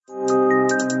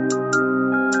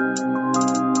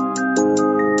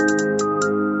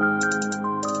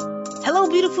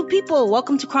beautiful people.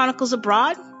 Welcome to Chronicles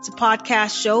Abroad. It's a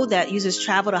podcast show that uses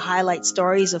travel to highlight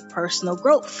stories of personal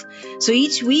growth. So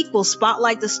each week we'll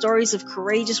spotlight the stories of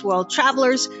courageous world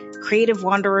travelers, creative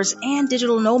wanderers, and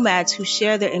digital nomads who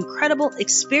share their incredible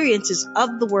experiences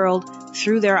of the world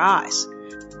through their eyes.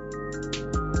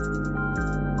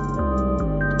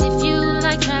 If you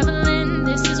like traveling,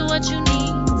 this is what you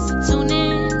need. So tune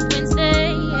in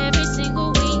Wednesday every single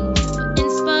week for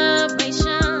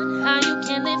inspiration, how you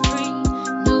can live free.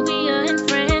 Nubia and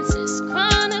Francis,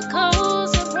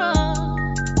 Chronicles Abroad.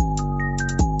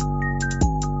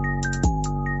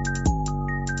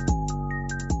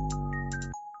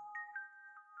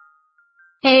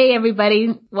 Hey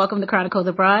everybody, welcome to Chronicles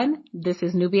Abroad. This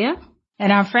is Nubia.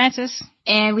 And I'm Francis.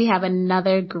 And we have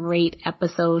another great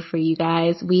episode for you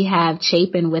guys. We have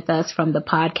Chapin with us from the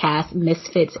podcast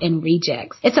Misfits and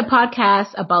Rejects. It's a podcast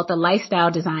about the lifestyle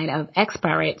design of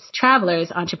expats,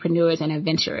 travelers, entrepreneurs, and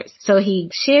adventurers. So he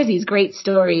shares these great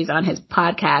stories on his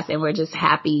podcast, and we're just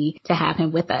happy to have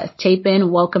him with us.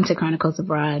 Chapin, welcome to Chronicles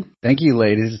Abroad. Thank you,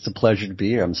 ladies. It's a pleasure to be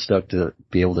here. I'm stoked to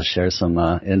be able to share some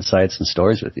insights and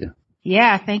stories with you.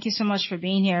 Yeah, thank you so much for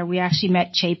being here. We actually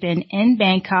met Chapin in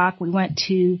Bangkok. We went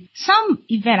to some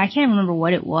event. I can't remember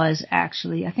what it was,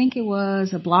 actually. I think it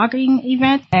was a blogging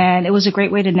event, and it was a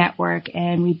great way to network,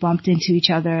 and we bumped into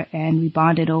each other, and we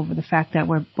bonded over the fact that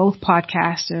we're both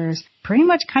podcasters, pretty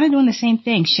much kind of doing the same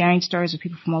thing, sharing stories with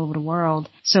people from all over the world.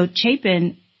 So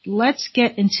Chapin, let's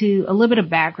get into a little bit of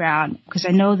background, because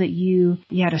I know that you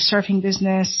had a surfing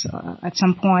business at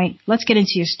some point. Let's get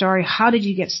into your story. How did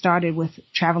you get started with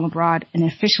traveling abroad and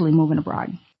officially moving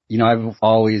abroad? You know, I've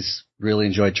always really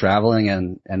enjoyed traveling,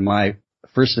 and my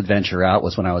first adventure out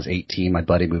was when I was 18. My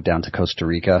buddy moved down to Costa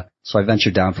Rica. So I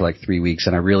ventured down for like 3 weeks,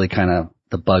 and I really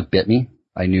the bug bit me.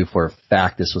 I knew for a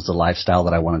fact this was the lifestyle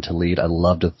that I wanted to lead. I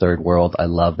loved the third world. I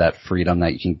love that freedom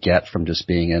that you can get from just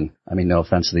being in, I mean, no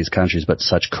offense to these countries, but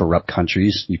such corrupt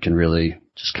countries. You can really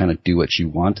just kind of do what you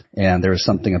want. And there was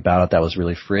something about it that was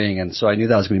really freeing. And so I knew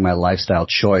that was going to be my lifestyle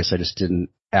choice. I just didn't,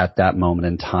 at that moment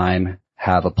in time,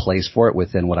 have a place for it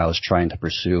within what I was trying to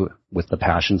pursue with the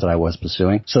passions that I was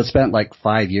pursuing. So I spent like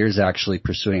 5 years actually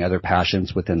pursuing other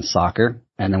passions within soccer.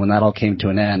 And then when that all came to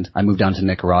an end, I moved down to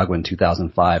Nicaragua in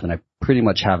 2005, and I pretty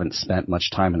much haven't spent much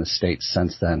time in the States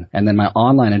since then. And then my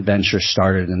online adventure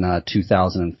started in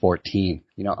 2014.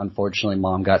 You know, unfortunately,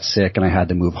 Mom got sick and I had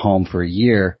to move home for a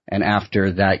year. And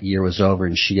after that year was over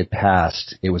and she had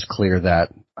passed, it was clear that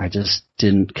I just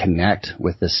didn't connect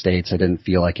with the States. I didn't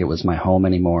feel like it was my home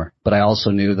anymore. But I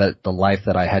also knew that the life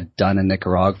that I had done in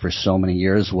Nicaragua for so many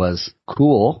years was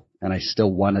cool. And I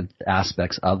still wanted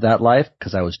aspects of that life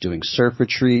because I was doing surf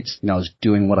retreats. You know, I was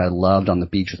doing what I loved on the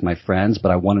beach with my friends, but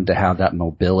I wanted to have that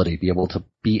mobility, be able to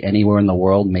be anywhere in the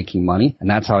world making money. And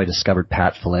that's how I discovered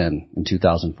Pat Flynn in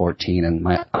 2014. And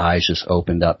my eyes just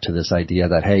opened up to this idea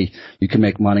that, hey, you can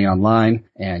make money online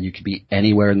and you can be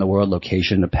anywhere in the world,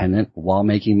 location independent, while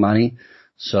making money.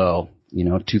 So, you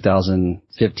know,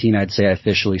 2015, I'd say I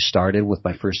officially started with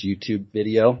my first YouTube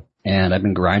video. And I've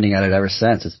been grinding at it ever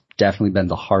since. It's definitely been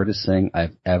the hardest thing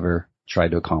I've ever tried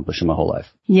to accomplish in my whole life.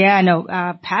 Yeah, I know.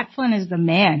 Pat Flynn is the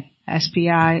man,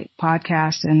 SPI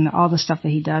podcast and all the stuff that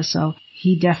he does. So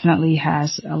he definitely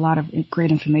has a lot of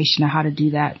great information on how to do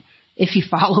that if you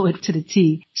follow it to the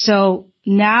T. So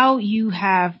now you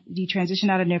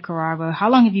transitioned out of Nicaragua. How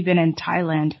long have you been in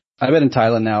Thailand? I've been in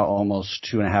Thailand now almost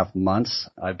 2.5 months.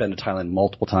 I've been to Thailand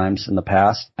multiple times in the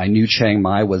past. I knew Chiang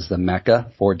Mai was the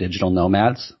mecca for digital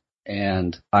nomads.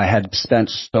 And I had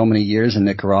spent so many years in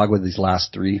Nicaragua, these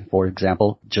last 3, for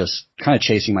example, just kind of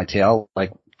chasing my tail,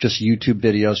 like just YouTube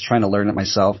videos, trying to learn it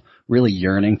myself, really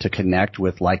yearning to connect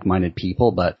with like-minded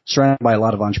people, but surrounded by a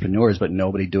lot of entrepreneurs, but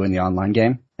nobody doing the online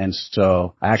game. And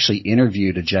so I actually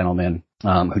interviewed a gentleman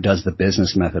who does the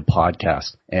Business Method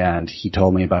podcast, and he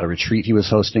told me about a retreat he was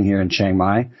hosting here in Chiang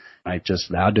Mai. I just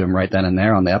vowed to him right then and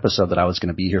there on the episode that I was going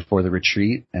to be here for the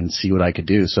retreat and see what I could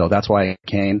do. So that's why I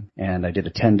came, and I did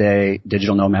a 10-day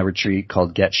digital nomad retreat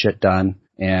called Get Shit Done,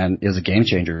 and it was a game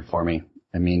changer for me.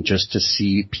 I mean, just to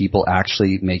see people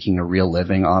actually making a real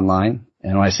living online.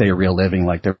 And when I say a real living,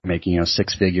 like they're making,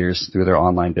 6 figures through their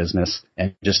online business,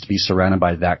 and just to be surrounded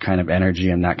by that kind of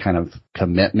energy and that kind of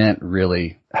commitment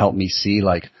really helped me see,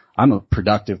 like, I'm a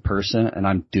productive person and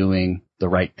I'm doing the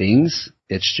right things.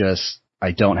 It's just,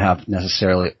 I don't have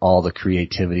necessarily all the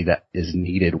creativity that is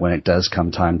needed when it does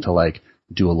come time to like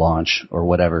do a launch or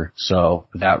whatever. So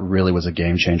that really was a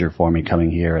game changer for me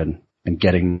coming here and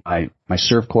getting my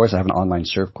surf course. I have an online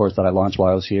surf course that I launched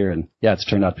while I was here, and yeah, it's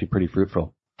turned out to be pretty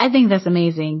fruitful. I think that's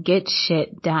amazing. Get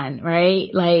shit done, right?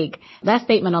 Like that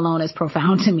statement alone is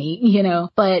profound to me,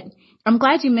 But I'm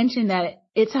glad you mentioned that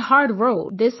it's a hard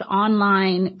road. This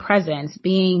online presence,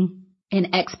 being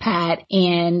an expat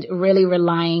and really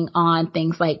relying on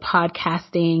things like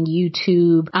podcasting,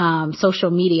 YouTube,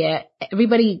 social media,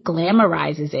 everybody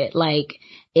glamorizes it like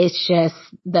it's just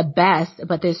the best,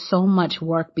 but there's so much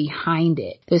work behind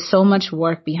it. There's so much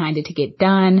work behind it to get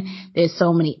done. There's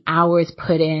so many hours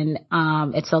put in.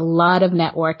 It's a lot of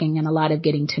networking and a lot of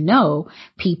getting to know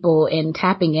people and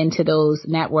tapping into those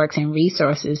networks and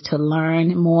resources to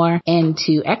learn more and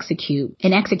to execute.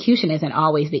 And execution isn't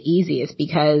always the easiest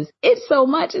because it's so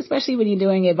much, especially when you're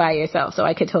doing it by yourself. So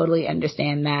I could totally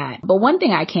understand that. But one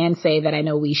thing I can say that I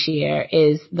know we share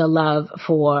is the love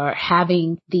for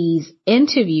having these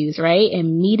interviews, right?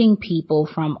 And meeting people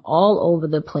from all over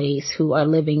the place who are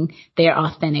living their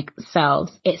authentic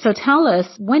selves. So tell us,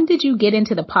 when did you get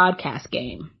into the podcast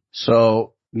game?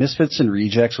 So Misfits and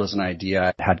Rejects was an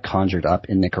idea I had conjured up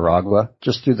in Nicaragua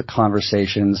just through the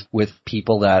conversations with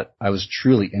people that I was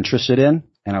truly interested in.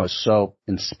 And I was so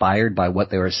inspired by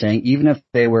what they were saying, even if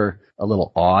they were a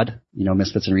little odd. You know,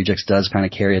 Misfits and Rejects does kind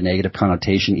of carry a negative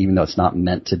connotation, even though it's not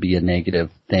meant to be a negative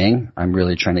thing. I'm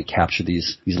really trying to capture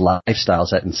these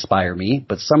lifestyles that inspire me.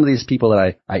 But some of these people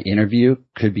that I interview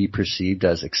could be perceived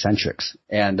as eccentrics.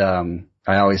 And,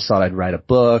 I always thought I'd write a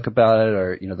book about it,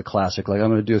 or, you know, the classic, like,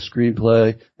 I'm going to do a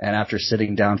screenplay. And after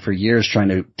sitting down for years trying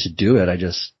to do it,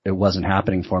 it wasn't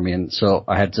happening for me. And so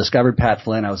I had discovered Pat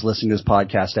Flynn. I was listening to his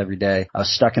podcast every day. I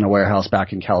was stuck in a warehouse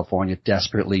back in California,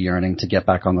 desperately yearning to get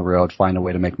back on the road, find a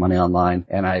way to make money online.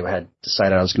 And I had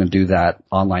decided I was going to do that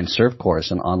online surf course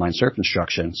and online surf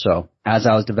instruction. So as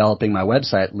I was developing my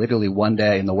website, literally one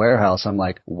day in the warehouse, I'm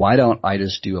like, why don't I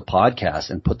just do a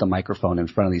podcast and put the microphone in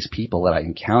front of these people that I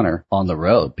encounter on the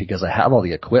road? Because I have all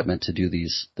the equipment to do the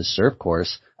surf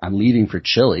course. I'm leaving for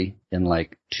Chile in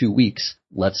like 2 weeks.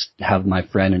 Let's have my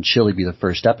friend in Chile be the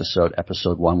first episode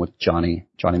 1 with Johnny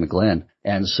McGlynn.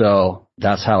 And so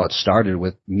that's how it started,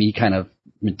 with me kind of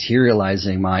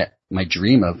materializing my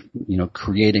dream of, you know,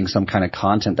 creating some kind of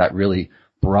content that really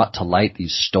brought to light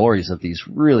these stories of these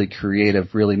really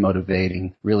creative, really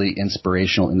motivating, really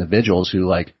inspirational individuals who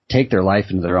like take their life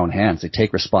into their own hands. They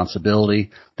take responsibility.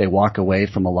 They walk away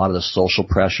from a lot of the social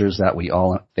pressures that we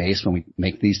all face when we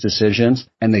make these decisions,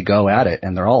 and they go at it,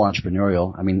 and they're all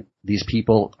entrepreneurial. I mean, these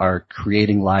people are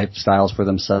creating lifestyles for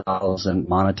themselves and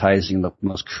monetizing the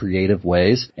most creative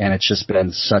ways. And it's just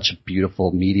been such a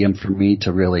beautiful medium for me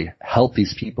to really help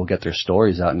these people get their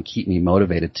stories out and keep me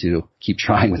motivated to keep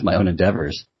trying with my own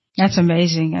endeavors. That's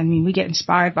amazing. I mean, we get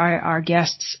inspired by our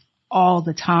guests all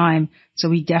the time, so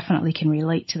we definitely can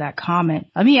relate to that comment.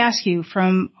 Let me ask you,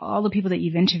 from all the people that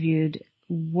you've interviewed,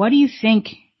 what do you think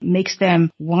makes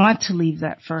them want to leave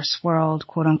that first world,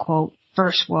 quote unquote,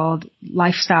 first world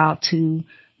lifestyle to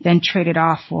then trade it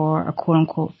off for a quote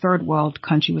unquote third world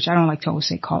country, which I don't like to always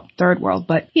say called third world,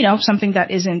 but, you know, something that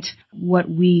isn't what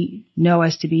we know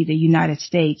as to be the United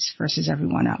States versus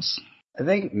everyone else? I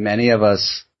think many of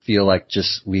us feel like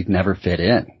just we've never fit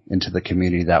into the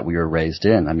community that we were raised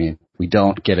in. I mean, we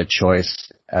don't get a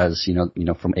choice as, you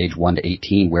know, from age 1 to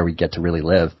 18 where we get to really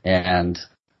live. And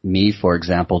me, for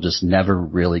example, just never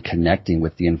really connecting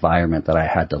with the environment that I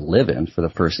had to live in for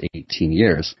the first 18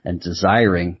 years and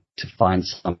desiring to find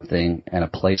something and a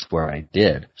place where I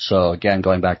did. So again,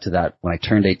 going back to that, when I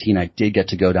turned 18, I did get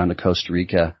to go down to Costa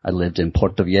Rica. I lived in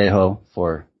Puerto Viejo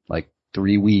for like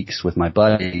 3 weeks with my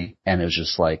buddy, and it was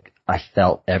just like, I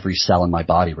felt every cell in my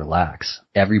body relax.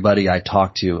 Everybody I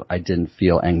talked to, I didn't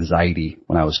feel anxiety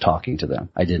when I was talking to them.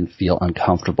 I didn't feel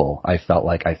uncomfortable. I felt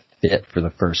like I fit for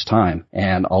the first time.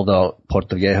 And although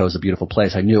Puerto Viejo is a beautiful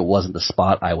place, I knew it wasn't the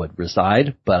spot I would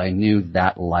reside, but I knew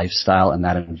that lifestyle and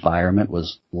that environment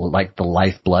was like the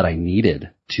lifeblood I needed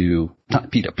to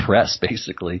not be depressed,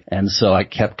 basically. And so I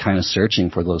kept kind of searching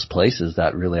for those places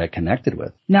that really I connected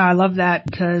with. No, I love that,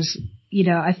 because, you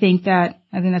know, I think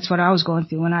that's what I was going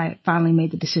through when I finally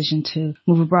made the decision to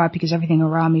move abroad, because everything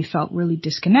around me felt really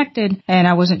disconnected, and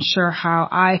I wasn't sure how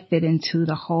I fit into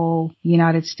the whole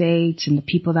United States and the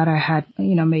people that I had,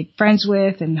 you know, made friends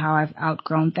with, and how I've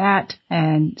outgrown that.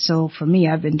 And so for me,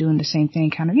 I've been doing the same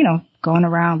thing, kind of, you know, going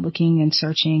around looking and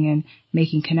searching and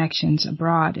making connections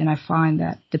abroad. And I find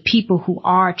that the people who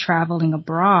are traveling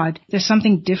abroad, there's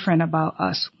something different about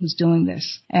us who's doing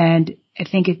this. And I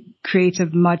think it creates a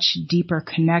much deeper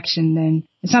connection than,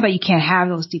 it's not that you can't have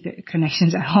those deeper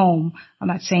connections at home. I'm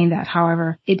not saying that.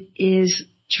 However, it is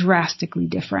drastically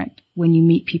different when you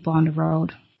meet people on the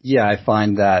road. Yeah, I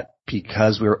find that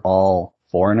because we're all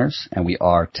foreigners, and we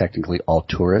are technically all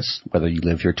tourists. Whether you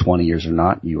live here 20 years or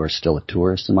not, you are still a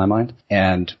tourist in my mind.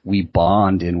 And we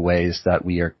bond in ways that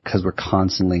because we're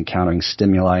constantly encountering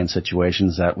stimuli and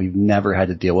situations that we've never had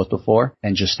to deal with before.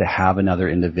 And just to have another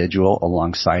individual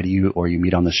alongside of you, or you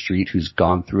meet on the street who's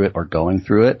gone through it or going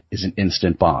through it, is an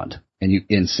instant bond. And you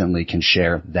instantly can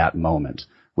share that moment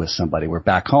with somebody. We're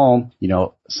back home,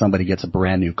 somebody gets a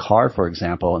brand new car, for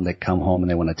example, and they come home and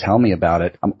they want to tell me about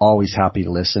it. I'm always happy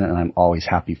to listen and I'm always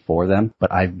happy for them,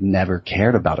 but I've never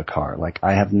cared about a car. Like,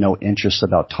 I have no interest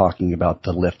about talking about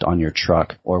the lift on your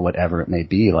truck or whatever it may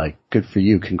be. Like, good for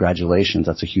you. Congratulations.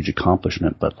 That's a huge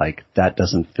accomplishment, but like, that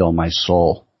doesn't fill my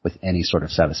soul with any sort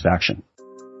of satisfaction.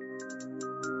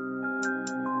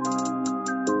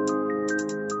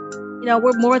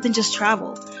 We're more than just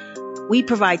travel. We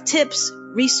provide tips,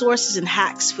 resources, and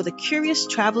hacks for the curious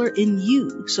traveler in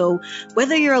you. So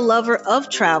whether you're a lover of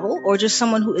travel or just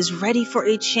someone who is ready for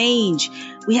a change,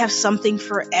 we have something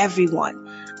for everyone.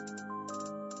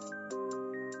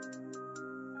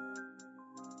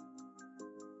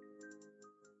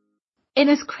 And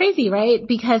it's crazy, right?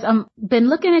 Because I've been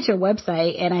looking at your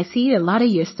website and I see a lot of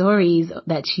your stories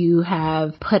that you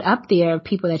have put up there,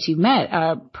 people that you've met,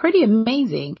 are pretty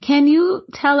amazing. Can you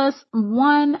tell us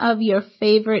one of your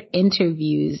favorite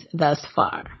interviews thus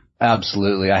far?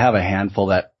 Absolutely. I have a handful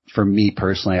that, for me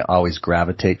personally, I always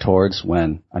gravitate towards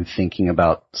when I'm thinking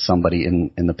about somebody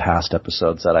in the past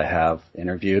episodes that I have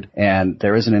interviewed. And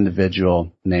there is an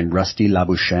individual named Rusty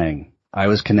Labuschagne. I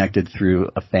was connected through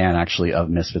a fan, actually, of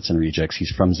Misfits and Rejects.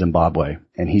 He's from Zimbabwe,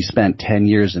 and he spent 10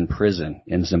 years in prison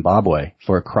in Zimbabwe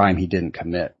for a crime he didn't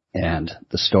commit. And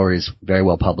the story is very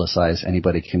well publicized.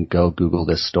 Anybody can go Google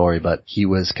this story, but he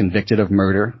was convicted of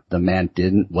murder. The man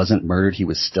wasn't murdered. He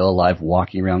was still alive,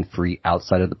 walking around free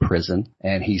outside of the prison.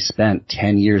 And he spent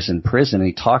 10 years in prison. And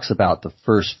he talks about the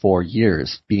first 4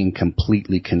 years being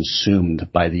completely consumed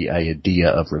by the idea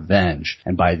of revenge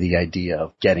and by the idea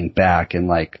of getting back and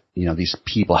these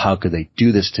people, how could they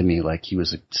do this to me? Like, he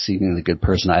was a seemingly good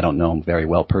person. I don't know him very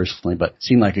well personally, but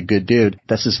seemed like a good dude.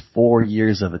 That's his 4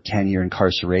 years of a 10-year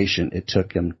incarceration. It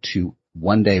took him to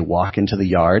one day walk into the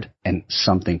yard and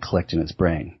something clicked in his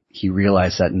brain. He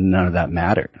realized that none of that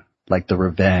mattered. Like, the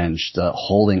revenge, the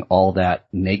holding all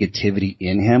that negativity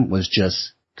in him was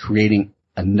just creating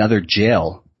another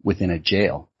jail within a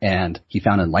jail. And he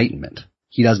found enlightenment.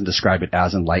 He doesn't describe it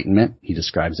as enlightenment. He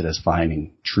describes it as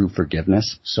finding true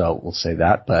forgiveness. So we'll say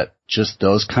that. But just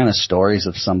those kind of stories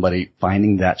of somebody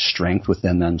finding that strength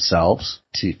within themselves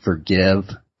to forgive,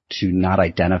 to not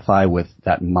identify with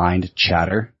that mind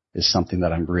chatter, is something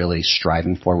that I'm really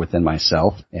striving for within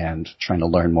myself and trying to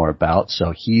learn more about.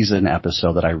 So he's an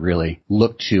episode that I really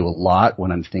look to a lot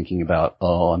when I'm thinking about,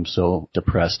 I'm so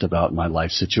depressed about my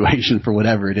life situation for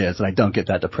whatever it is. And I don't get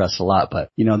that depressed a lot, but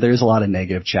there's a lot of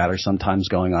negative chatter sometimes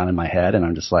going on in my head. And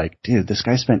I'm just like, dude, this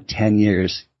guy spent 10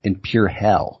 years in pure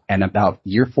hell. And about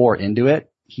year 4 into it,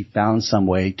 he found some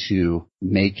way to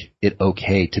make it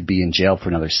okay to be in jail for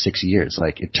another 6 years.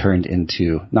 Like, it turned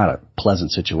into not a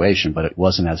pleasant situation, but it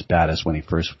wasn't as bad as when he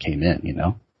first came in,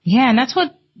 Yeah, and that's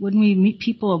what, when we meet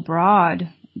people abroad,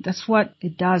 that's what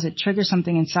it does. It triggers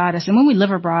something inside us. And when we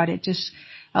live abroad, it just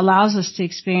allows us to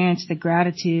experience the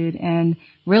gratitude and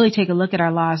really take a look at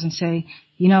our lives and say,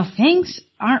 things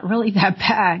aren't really that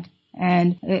bad.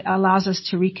 And it allows us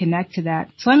to reconnect to that.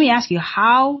 So let me ask you,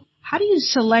 how do you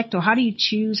select, or how do you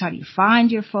choose, how do you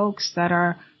find your folks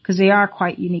because they are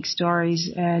quite unique stories,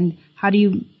 and how do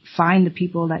you find the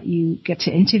people that you get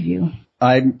to interview?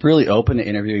 I'm really open to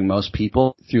interviewing most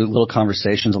people through little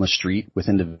conversations on the street with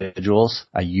individuals.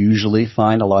 I usually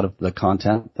find a lot of the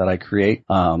content that I create,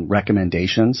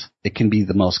 recommendations. It can be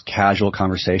the most casual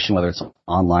conversation, whether it's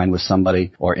online with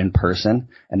somebody or in person,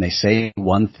 and they say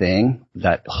one thing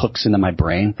that hooks into my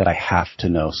brain that I have to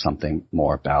know something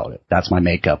more about it. That's my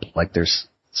makeup. Like, there's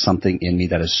something in me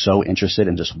that is so interested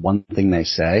in just one thing they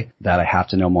say that I have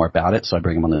to know more about it. So I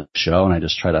bring them on the show and I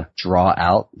just try to draw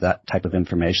out that type of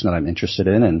information that I'm interested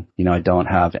in. And, I don't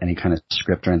have any kind of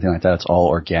script or anything like that. It's all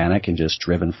organic and just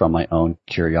driven from my own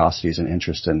curiosities and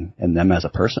interest in them as a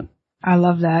person. I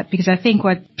love that, because I think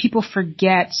what people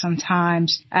forget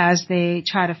sometimes as they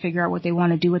try to figure out what they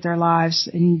want to do with their lives,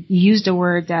 and you used a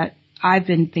word that I've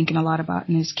been thinking a lot about,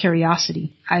 and is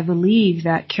curiosity. I believe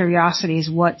that curiosity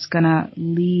is what's going to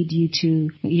lead you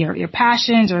to your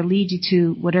passions, or lead you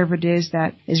to whatever it is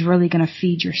that is really going to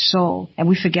feed your soul. And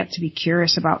we forget to be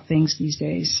curious about things these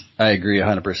days. I agree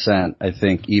 100%. I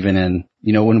think even in,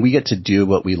 when we get to do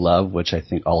what we love, which I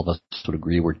think all of us would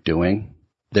agree we're doing,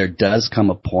 there does come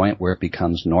a point where it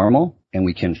becomes normal and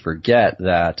we can forget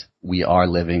that we are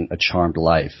living a charmed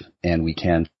life, and we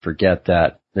can forget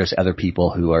that there's other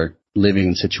people who are living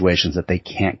in situations that they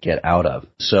can't get out of.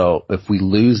 So if we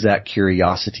lose that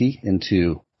curiosity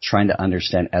into trying to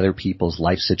understand other people's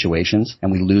life situations,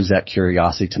 and we lose that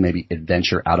curiosity to maybe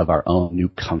adventure out of our own new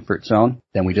comfort zone,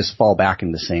 then we just fall back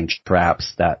in the same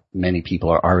traps that many people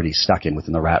are already stuck in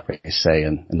within the rat race, say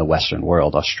in the Western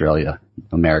world, Australia,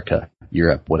 America,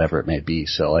 Europe, whatever it may be.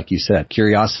 So like you said,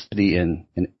 curiosity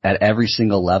at every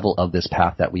single level of this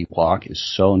path that we walk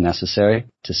is so necessary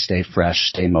to stay fresh,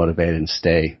 stay motivated, and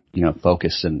stay,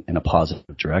 focused in a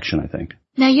positive direction, I think.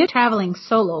 Now you're traveling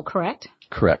solo, correct?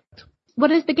 Correct.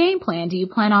 What is the game plan? Do you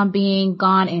plan on being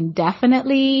gone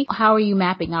indefinitely? How are you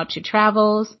mapping out your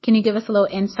travels? Can you give us a little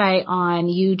insight on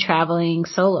you traveling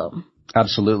solo?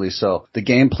 Absolutely. So the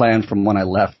game plan from when I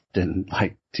left in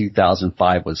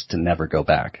 2005 was to never go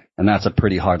back. And that's a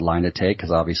pretty hard line to take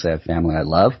because obviously I have family I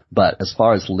love. But as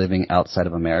far as living outside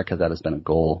of America, that has been a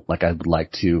goal. I would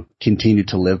like to continue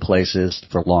to live places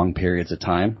for long periods of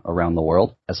time around the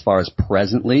world. As far as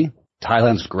presently,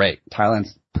 Thailand's great.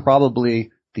 Thailand's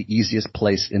probably the easiest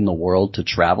place in the world to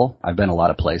travel. I've been a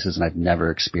lot of places and I've never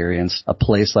experienced a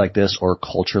place like this or a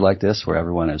culture like this where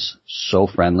everyone is so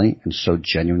friendly and so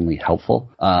genuinely helpful.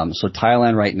 So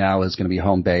Thailand right now is going to be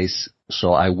home base.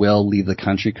 So I will leave the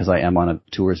country because I am on a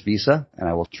tourist visa, and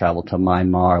I will travel to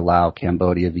Myanmar, Laos,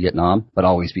 Cambodia, Vietnam, but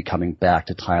always be coming back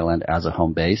to Thailand as a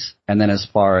home base. And then as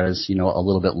far as, a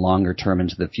little bit longer term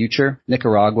into the future,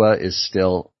 Nicaragua is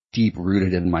still deep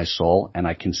rooted in my soul, and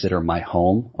I consider my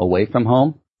home away from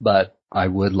home. But I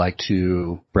would like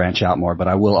to branch out more, but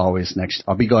I will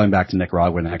I'll be going back to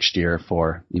Nicaragua next year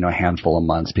for, a handful of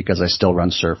months because I still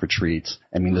run surf retreats.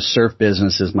 I mean, the surf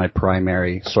business is my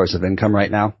primary source of income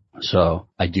right now. So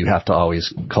I do have to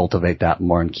always cultivate that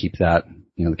more and keep that,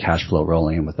 the cash flow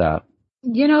rolling in with that.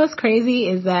 What's crazy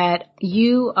is that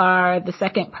you are the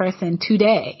second person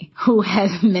today who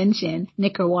has mentioned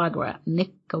Nicaragua.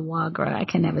 I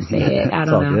can never say it. I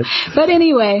don't know. Good. But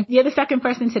anyway, you're the second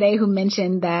person today who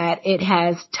mentioned that it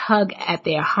has tugged at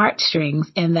their heartstrings,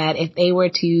 and that if they were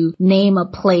to name a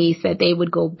place that they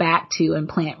would go back to and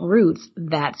plant roots,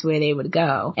 that's where they would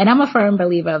go. And I'm a firm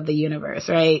believer of the universe,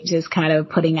 right? Just kind of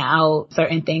putting out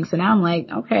certain things. And I'm like,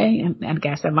 okay, I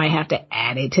guess I might have to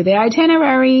add it to the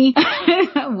itinerary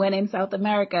when in South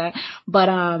America. But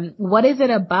what is it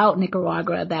about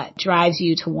Nicaragua that drives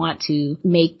you to want to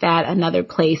make that another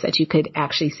place that you could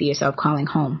actually see yourself calling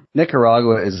home?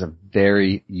 Nicaragua is a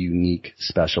very unique,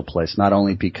 special place, not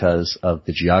only because of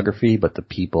the geography, but the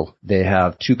people. They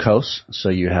have two coasts. So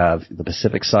you have the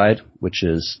Pacific side, which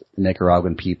is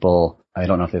Nicaraguan people. I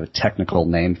don't know if they have a technical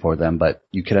name for them, but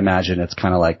you can imagine it's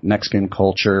kind of like Mexican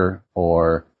culture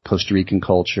or Costa Rican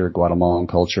culture, Guatemalan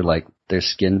culture, like their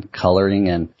skin coloring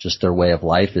and just their way of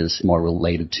life is more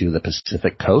related to the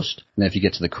Pacific coast. And if you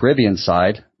get to the Caribbean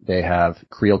side, they have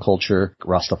Creole culture,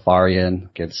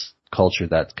 Rastafarian, gets culture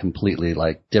that's completely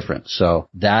different. So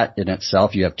that in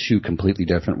itself, you have two completely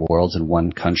different worlds in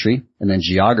one country. And then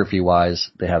geography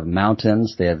wise, they have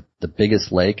mountains. They have the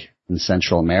biggest lake in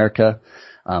Central America.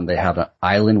 They have an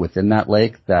island within that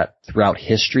lake that throughout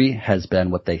history has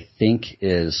been what they think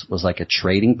was like a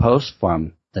trading post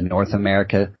from the North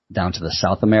America down to the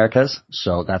South Americas.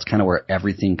 So that's kind of where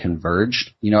everything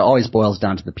converged. It always boils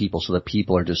down to the people. So the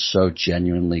people are just so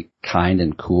genuinely kind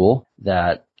and cool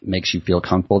that makes you feel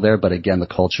comfortable there. But again, the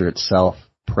culture itself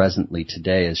presently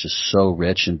today is just so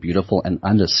rich and beautiful and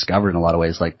undiscovered in a lot of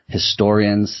ways. Like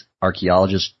historians,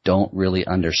 archaeologists don't really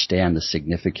understand the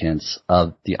significance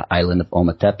of the island of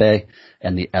Ometepe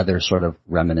and the other sort of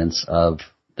remnants of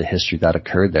the history that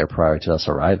occurred there prior to us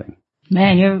arriving.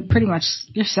 Man,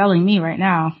 you're selling me right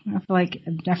now. I feel like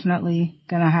I'm definitely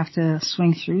going to have to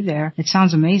swing through there. It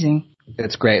sounds amazing.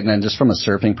 It's great. And then just from a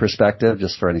surfing perspective,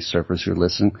 just for any surfers who are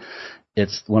listening,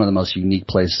 it's one of the most unique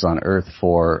places on earth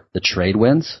for the trade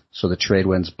winds. So the trade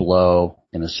winds blow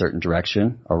in a certain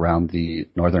direction around the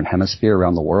northern hemisphere,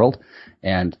 around the world.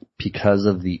 And because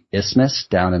of the isthmus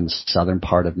down in the southern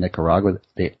part of Nicaragua,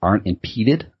 they aren't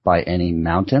impeded by any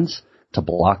mountains to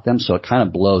block them. So it kind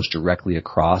of blows directly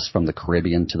across from the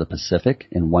Caribbean to the Pacific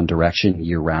in one direction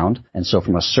year round. And so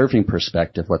from a surfing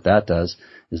perspective, what that does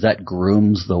is that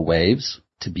grooms the waves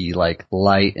to be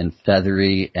light and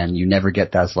feathery, and you never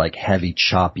get those heavy,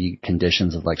 choppy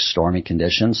conditions of stormy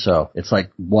conditions. So it's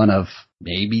one of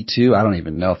maybe two. I don't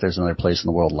even know if there's another place in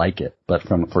the world like it. But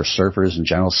for surfers in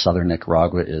general, southern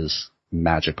Nicaragua is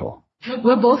magical.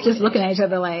 We're both just looking at each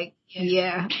other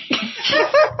yeah.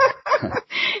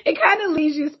 It kind of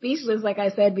leaves you speechless, like I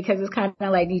said, because it's kind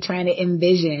of like you trying to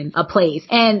envision a place.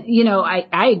 And,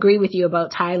 I agree with you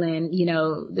about Thailand.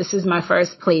 This is my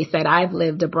first place that I've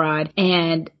lived abroad,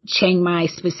 and Chiang Mai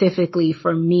specifically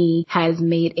for me has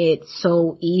made it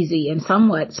so easy and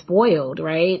somewhat spoiled,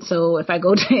 right? So if I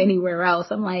go to anywhere else,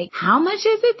 I'm like, how much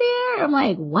is it there? I'm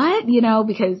like, what?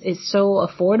 Because it's so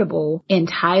affordable in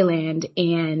Thailand,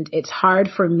 and it's hard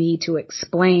for me to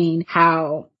explain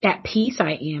how at peace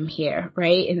I am here,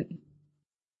 right?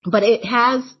 But it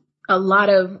has a lot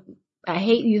of, I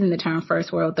hate using the term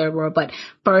first world, third world, but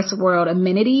first world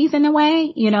amenities in a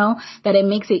way, that it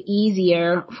makes it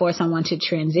easier for someone to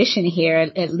transition here,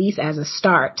 at least as a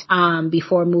start,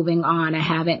 before moving on. I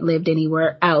haven't lived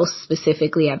anywhere else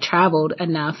specifically. I've traveled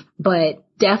enough, but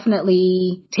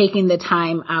definitely taking the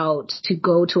time out to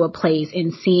go to a place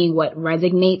and seeing what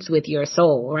resonates with your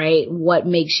soul, right? What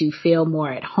makes you feel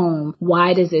more at home?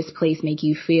 Why does this place make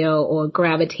you feel or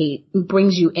gravitate,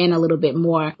 brings you in a little bit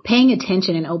more? Paying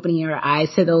attention and opening your eyes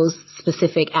to those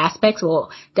specific aspects will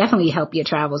definitely help your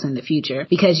travels in the future,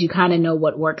 because you kind of know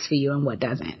what works for you and what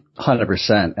doesn't.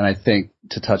 100%. And I think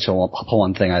to touch on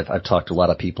one thing I've talked to a lot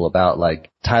of people about,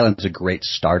 like Thailand's a great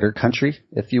starter country,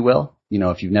 if you will.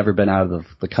 If you've never been out of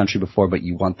the country before, but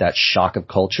you want that shock of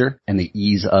culture and the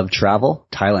ease of travel,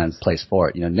 Thailand's the place for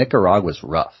it. Nicaragua's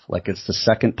rough. Like, it's the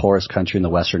second poorest country in the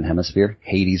Western Hemisphere.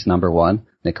 Haiti's number 1.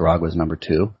 Nicaragua's number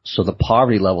 2. So the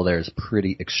poverty level there is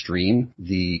pretty extreme.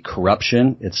 The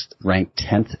corruption, it's ranked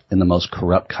 10th in the most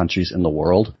corrupt countries in the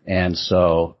world. And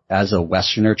so as a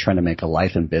Westerner trying to make a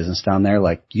life and business down there,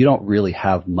 like, you don't really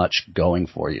have much going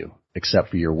for you, except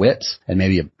for your wits and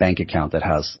maybe a bank account that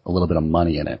has a little bit of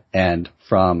money in it. And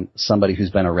from somebody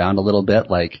who's been around a little bit,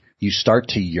 like, you start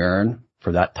to yearn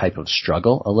for that type of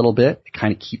struggle a little bit. It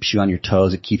kind of keeps you on your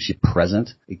toes. It keeps you present.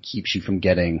 It keeps you from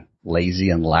getting lazy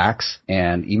and lax.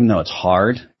 And even though it's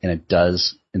hard, and it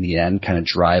does in the end kind of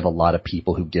drive a lot of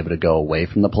people who give it a go away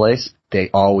from the place,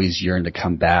 they always yearn to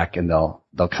come back, and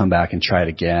they'll come back and try it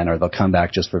again, or they'll come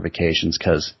back just for vacations,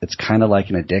 because it's kind of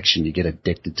like an addiction. You get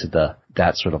addicted to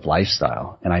that sort of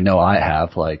lifestyle. And I know I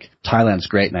have. Like, Thailand's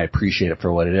great and I appreciate it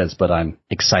for what it is, but I'm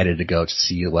excited to go to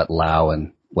see what Laos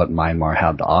and what Myanmar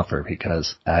have to offer,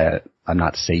 because I'm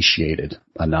not satiated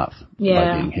enough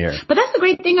by being here. But that's the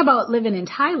great thing about living in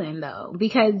Thailand, though,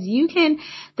 because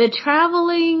the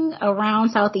traveling around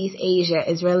Southeast Asia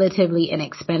is relatively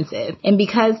inexpensive. And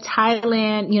because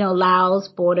Thailand, Laos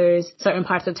borders certain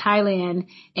parts of Thailand,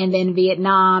 and then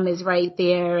Vietnam is right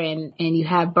there, and you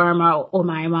have Burma or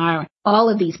Myanmar, all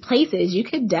of these places, you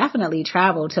could definitely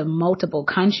travel to multiple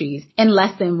countries in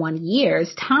less than 1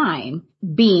 year's time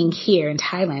being here in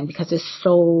Thailand, because there's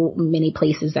so many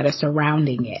places that are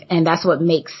surrounding it. And that's what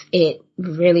makes it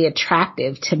really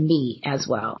attractive to me as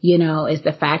well, is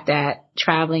the fact that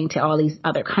traveling to all these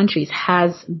other countries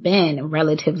has been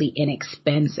relatively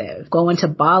inexpensive. Going to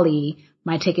Bali,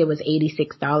 my ticket was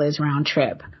 $86 round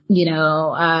trip.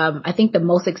 I think the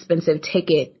most expensive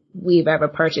ticket we've ever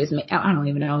purchased, I don't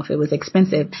even know if it was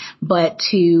expensive, but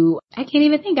I can't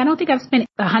even think. I don't think I've spent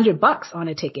 $100 on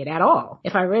a ticket at all.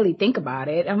 If I really think about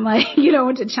it, I'm like,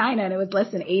 went to China and it was less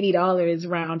than $80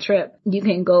 round trip. You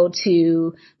can go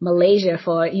to Malaysia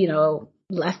for,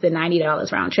 less than $90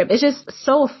 round trip. It's just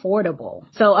so affordable.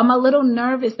 So I'm a little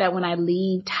nervous that when I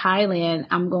leave Thailand,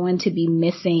 I'm going to be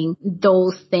missing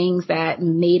those things that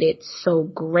made it so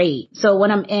great. So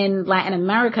when I'm in Latin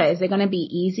America, is it going to be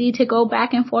easy to go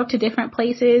back and forth to different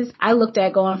places? I looked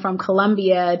at going from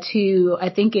Colombia to, I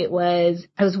think it was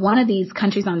one of these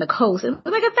countries on the coast. It was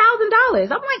like $1,000. I'm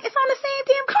like, it's on the same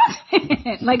damn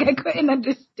continent. Like, I couldn't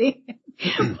understand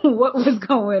what was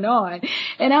going on.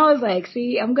 And I was like,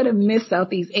 see, I'm going to miss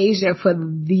Southeast Asia for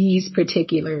these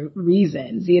particular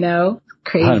reasons,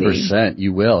 Crazy. 100%.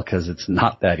 You will, because it's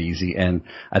not that easy. And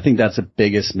I think that's the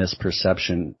biggest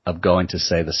misperception of going to,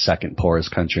 say, the second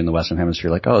poorest country in the Western Hemisphere.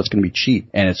 Like, oh, it's going to be cheap.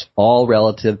 And it's all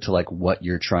relative to, like, what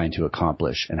you're trying to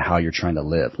accomplish and how you're trying to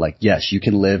live. Like, yes, you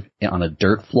can live on a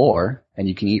dirt floor and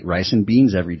you can eat rice and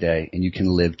beans every day and you can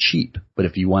live cheap. But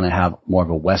if you want to have more of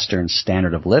a Western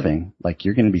standard of living, like,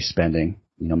 you're going to be spending,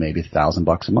 maybe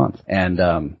 $1,000 a month.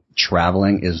 And,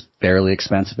 traveling is fairly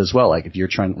expensive as well. Like, if you're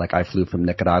trying, like, I flew from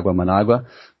Nicaragua, Managua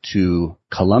to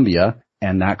Colombia,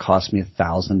 and that cost me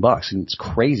 $1,000. And it's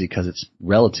crazy because it's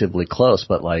relatively close,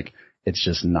 but, like, it's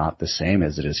just not the same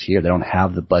as it is here. They don't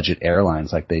have the budget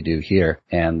airlines like they do here,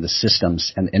 and the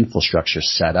systems and the infrastructure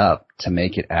set up to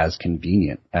make it as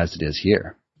convenient as it is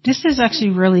here. This is actually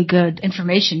really good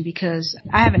information, because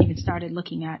I haven't even started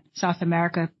looking at South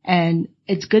America, and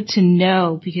it's good to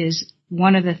know, because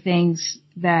one of the things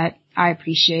that I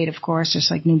appreciate, of course, just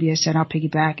like Nubia said, I'll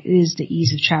piggyback, is the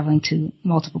ease of traveling to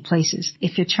multiple places.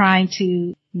 If you're trying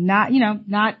to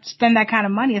not spend that kind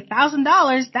of money,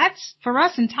 $1,000, that's for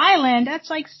us in Thailand, that's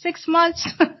like 6 months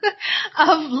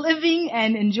of living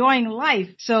and enjoying life.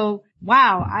 So,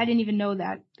 wow, I didn't even know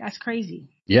that. That's crazy.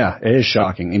 Yeah, it is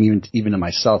shocking. And even to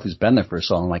myself, who's been there for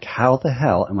so long, I'm like, how the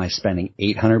hell am I spending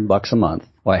 $800 a month?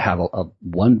 Well, I have a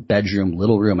 1-bedroom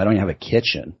little room. I don't even have a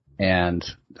kitchen. And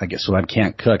I guess so I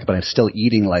can't cook, but I'm still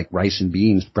eating like rice and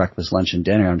beans, breakfast, lunch, and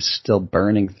dinner. I'm still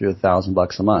burning through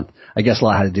 $1,000 a month. I guess a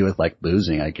lot had to do with like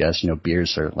boozing. I guess,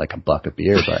 beers are like $1 a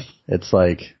beer, but it's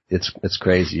like, it's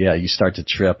crazy. Yeah. You start to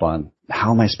trip on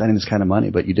how am I spending this kind of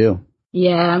money? But you do.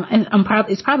 Yeah, and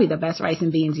it's probably the best rice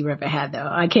and beans you've ever had, though.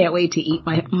 I can't wait to eat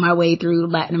my way through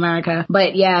Latin America.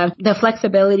 But yeah, the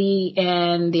flexibility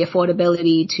and the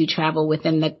affordability to travel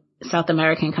within the South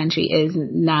American country is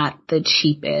not the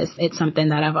cheapest. It's something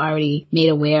that I've already made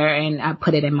aware, and I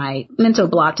put it in my mental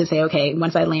block to say, okay,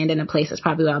 once I land in a place, that's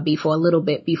probably where I'll be for a little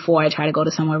bit before I try to go to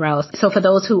somewhere else. So for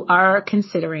those who are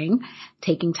considering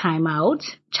taking time out,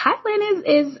 Thailand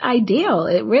is ideal.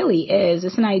 It really is.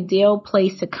 It's an ideal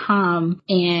place to come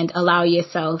and allow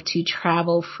yourself to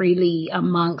travel freely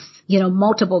amongst,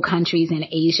 multiple countries in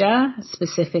Asia,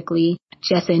 specifically.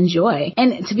 Just enjoy.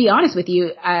 And to be honest with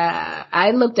you,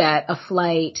 I looked at a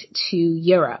flight to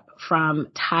Europe from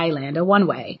Thailand, a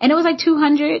one-way, and it was like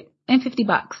 $250.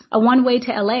 A one-way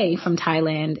to LA from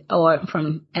Thailand, or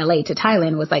from LA to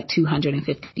Thailand, was like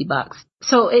 $250.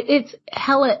 So it's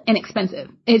hella inexpensive.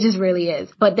 It just really is.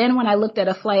 But then when I looked at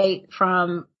a flight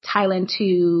from Thailand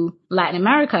to Latin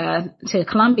America, to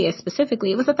Colombia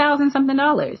specifically, it was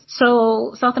 $1,000-something.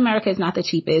 So South America is not the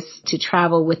cheapest to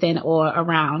travel within or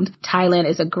around. Thailand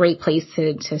is a great place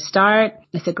to start.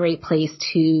 It's a great place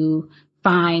to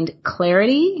find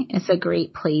clarity. It's a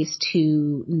great place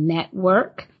to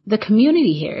network. The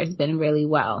community here has been really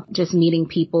well. Just meeting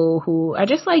people who are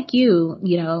just like you,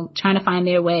 trying to find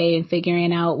their way and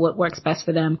figuring out what works best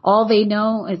for them. All they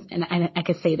know is, and I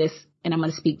could say this, and I'm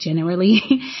going to speak generally,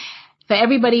 for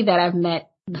everybody that I've met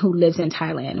who lives in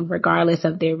Thailand, regardless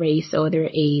of their race or their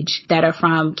age, that are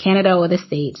from Canada or the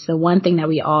States, the one thing that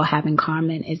we all have in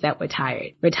common is that we're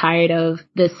tired. We're tired of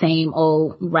the same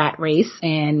old rat race,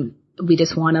 and we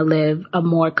just want to live a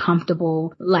more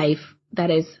comfortable life that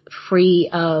is free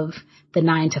of the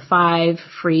 9-to-5,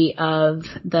 free of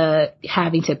the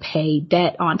having to pay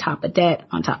debt on top of debt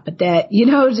on top of debt,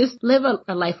 just live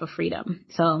a life of freedom.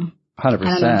 So 100%. I don't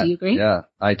know, do you agree? Yeah,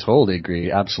 I totally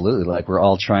agree. Absolutely. Like, we're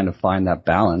all trying to find that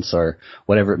balance, or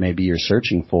whatever it may be you're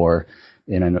searching for,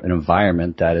 in an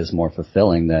environment that is more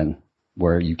fulfilling than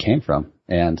where you came from.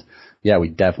 And yeah, we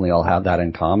definitely all have that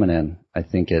in common, and I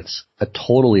think it's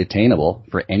totally attainable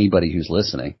for anybody who's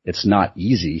listening. It's not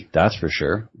easy, that's for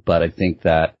sure, but I think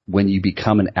that when you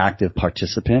become an active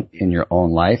participant in your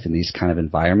own life in these kind of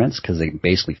environments, because they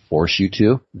basically force you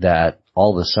to, that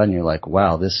all of a sudden you're like,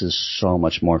 wow, this is so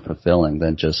much more fulfilling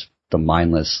than just the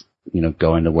mindless,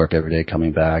 going to work every day,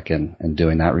 coming back and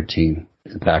doing that routine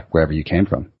back wherever you came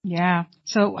from. Yeah.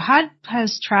 So how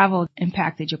has travel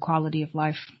impacted your quality of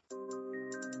life?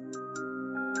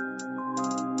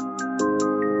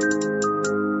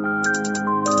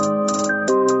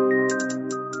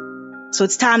 So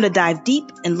it's time to dive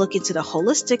deep and look into the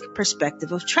holistic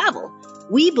perspective of travel.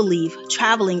 We believe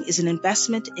traveling is an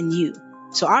investment in you.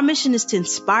 So our mission is to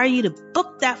inspire you to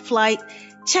book that flight,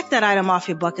 check that item off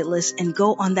your bucket list, and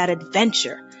go on that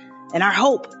adventure. And our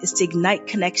hope is to ignite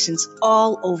connections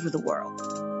all over the world.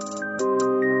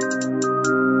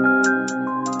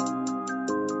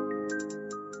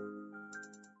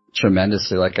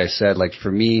 Tremendously. Like I said, like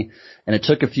for me, and it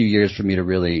took a few years for me to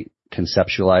really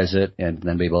conceptualize it and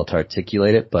then be able to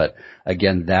articulate it. But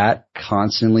again, that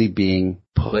constantly being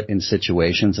put in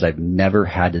situations that I've never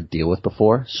had to deal with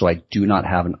before, so I do not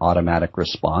have an automatic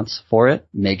response for it,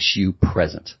 makes you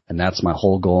present. And that's my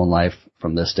whole goal in life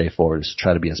from this day forward, is to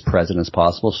try to be as present as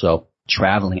possible. So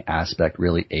traveling aspect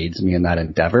really aids me in that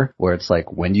endeavor, where it's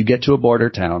like when you get to a border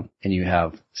town and you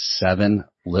have 7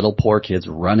 little poor kids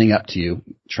running up to you,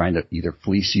 trying to either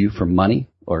fleece you for money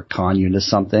or con you into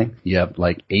something. You have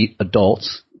like 8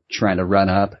 adults trying to run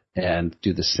up and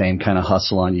do the same kind of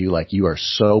hustle on you. Like, you are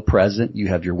so present. You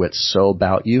have your wits so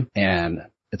about you, and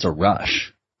it's a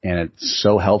rush. And it's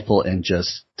so helpful in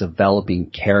just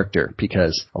developing character,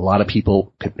 because a lot of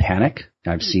people could panic.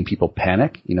 I've seen people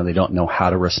panic. They don't know how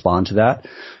to respond to that.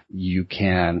 You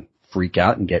can freak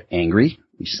out and get angry.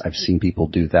 I've seen people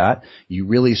do that. You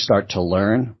really start to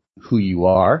learn who you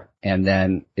are. And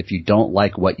then if you don't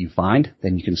like what you find,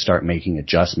 then you can start making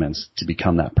adjustments to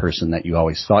become that person that you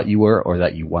always thought you were or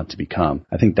that you want to become.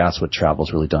 I think that's what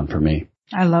travel's really done for me.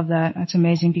 I love that. That's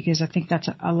amazing because I think that's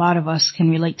a lot of us can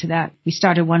relate to that. We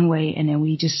started one way and then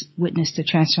we just witnessed the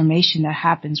transformation that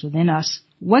happens within us.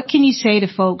 What can you say to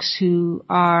folks who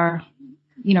are,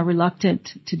 reluctant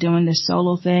to doing this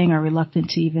solo thing or reluctant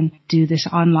to even do this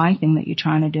online thing that you're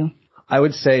trying to do? I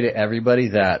would say to everybody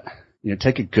that,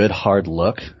 take a good hard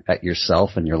look at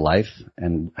yourself and your life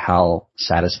and how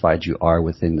satisfied you are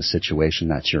within the situation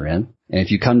that you're in. And if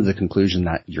you come to the conclusion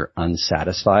that you're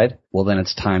unsatisfied, well, then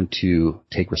it's time to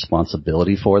take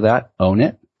responsibility for that, own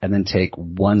it, and then take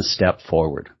one step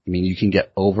forward. I mean, you can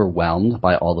get overwhelmed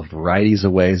by all the varieties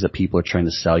of ways that people are trying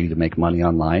to sell you to make money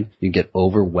online. You can get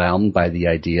overwhelmed by the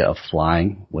idea of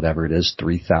flying, whatever it is,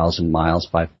 3,000 miles,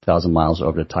 5,000 miles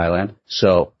over to Thailand.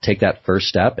 So take that first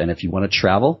step. And if you want to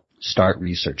travel, start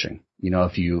researching.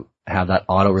 If you have that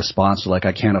auto response like,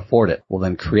 I can't afford it, well,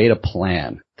 then create a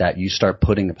plan that you start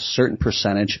putting a certain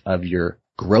percentage of your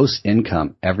gross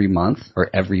income every month or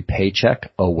every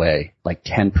paycheck away, like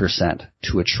 10%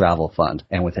 to a travel fund.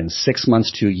 And within 6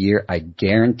 months to a year, I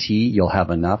guarantee you'll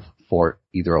have enough for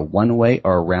either a one-way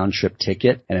or a round-trip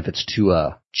ticket. And if it's to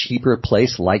a cheaper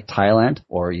place like Thailand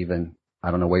or even I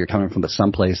don't know where you're coming from, but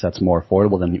someplace that's more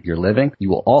affordable than you're living, you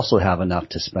will also have enough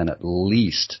to spend at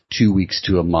least 2 weeks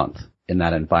to a month in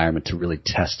that environment to really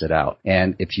test it out.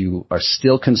 And if you are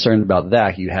still concerned about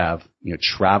that, you have,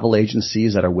 travel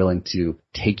agencies that are willing to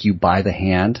take you by the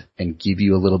hand and give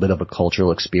you a little bit of a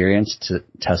cultural experience to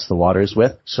test the waters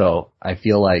with. So I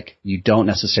feel like you don't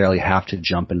necessarily have to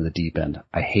jump into the deep end.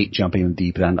 I hate jumping in the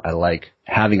deep end. I like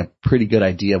having a pretty good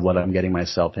idea of what I'm getting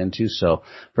myself into. So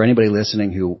for anybody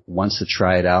listening who wants to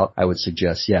try it out, I would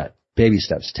suggest, baby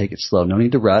steps, take it slow. No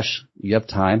need to rush. You have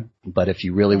time. But if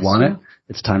you really want it,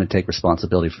 it's time to take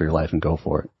responsibility for your life and go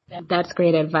for it. That's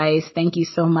great advice. Thank you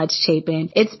so much, Chapin.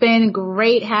 It's been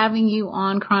great having you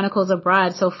on Chronicles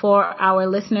Abroad. So for our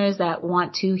listeners that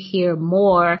want to hear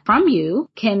more from you,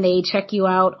 can they check you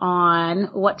out on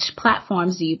which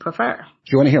platforms do you prefer?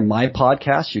 If you want to hear my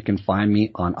podcast, you can find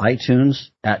me on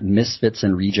iTunes at Misfits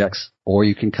and Rejects, or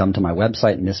you can come to my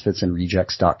website,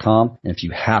 misfitsandrejects.com. And if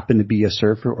you happen to be a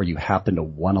surfer or you happen to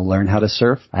want to learn how to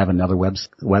surf, I have another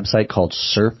website called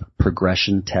Surf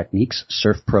Progression Techniques,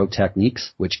 Surf Pro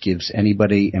Techniques, which gives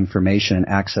anybody information and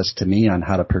access to me on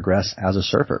how to progress as a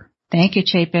surfer. Thank you,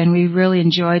 Chapin. We really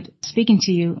enjoyed speaking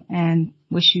to you and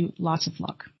wish you lots of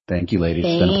luck. Thank you, ladies.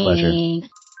 It's been a pleasure.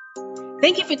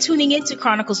 Thank you for tuning in to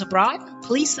Chronicles Abroad.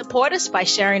 Please support us by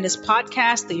sharing this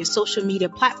podcast through your social media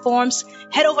platforms.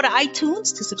 Head over to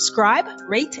iTunes to subscribe,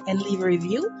 rate, and leave a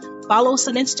review. Follow us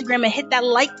on Instagram and hit that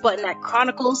like button at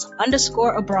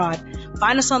Chronicles_Abroad.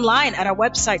 Find us online at our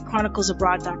website,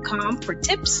 chroniclesabroad.com, for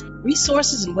tips,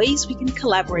 resources, and ways we can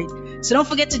collaborate. So don't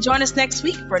forget to join us next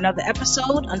week for another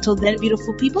episode. Until then,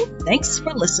 beautiful people, thanks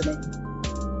for listening.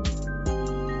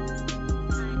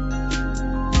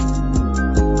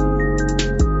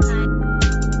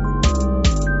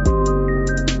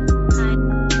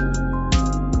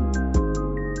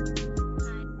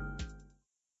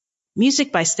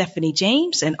 Music by Stephanie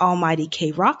James and Almighty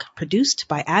K Rock, produced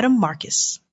by Adam Marcus.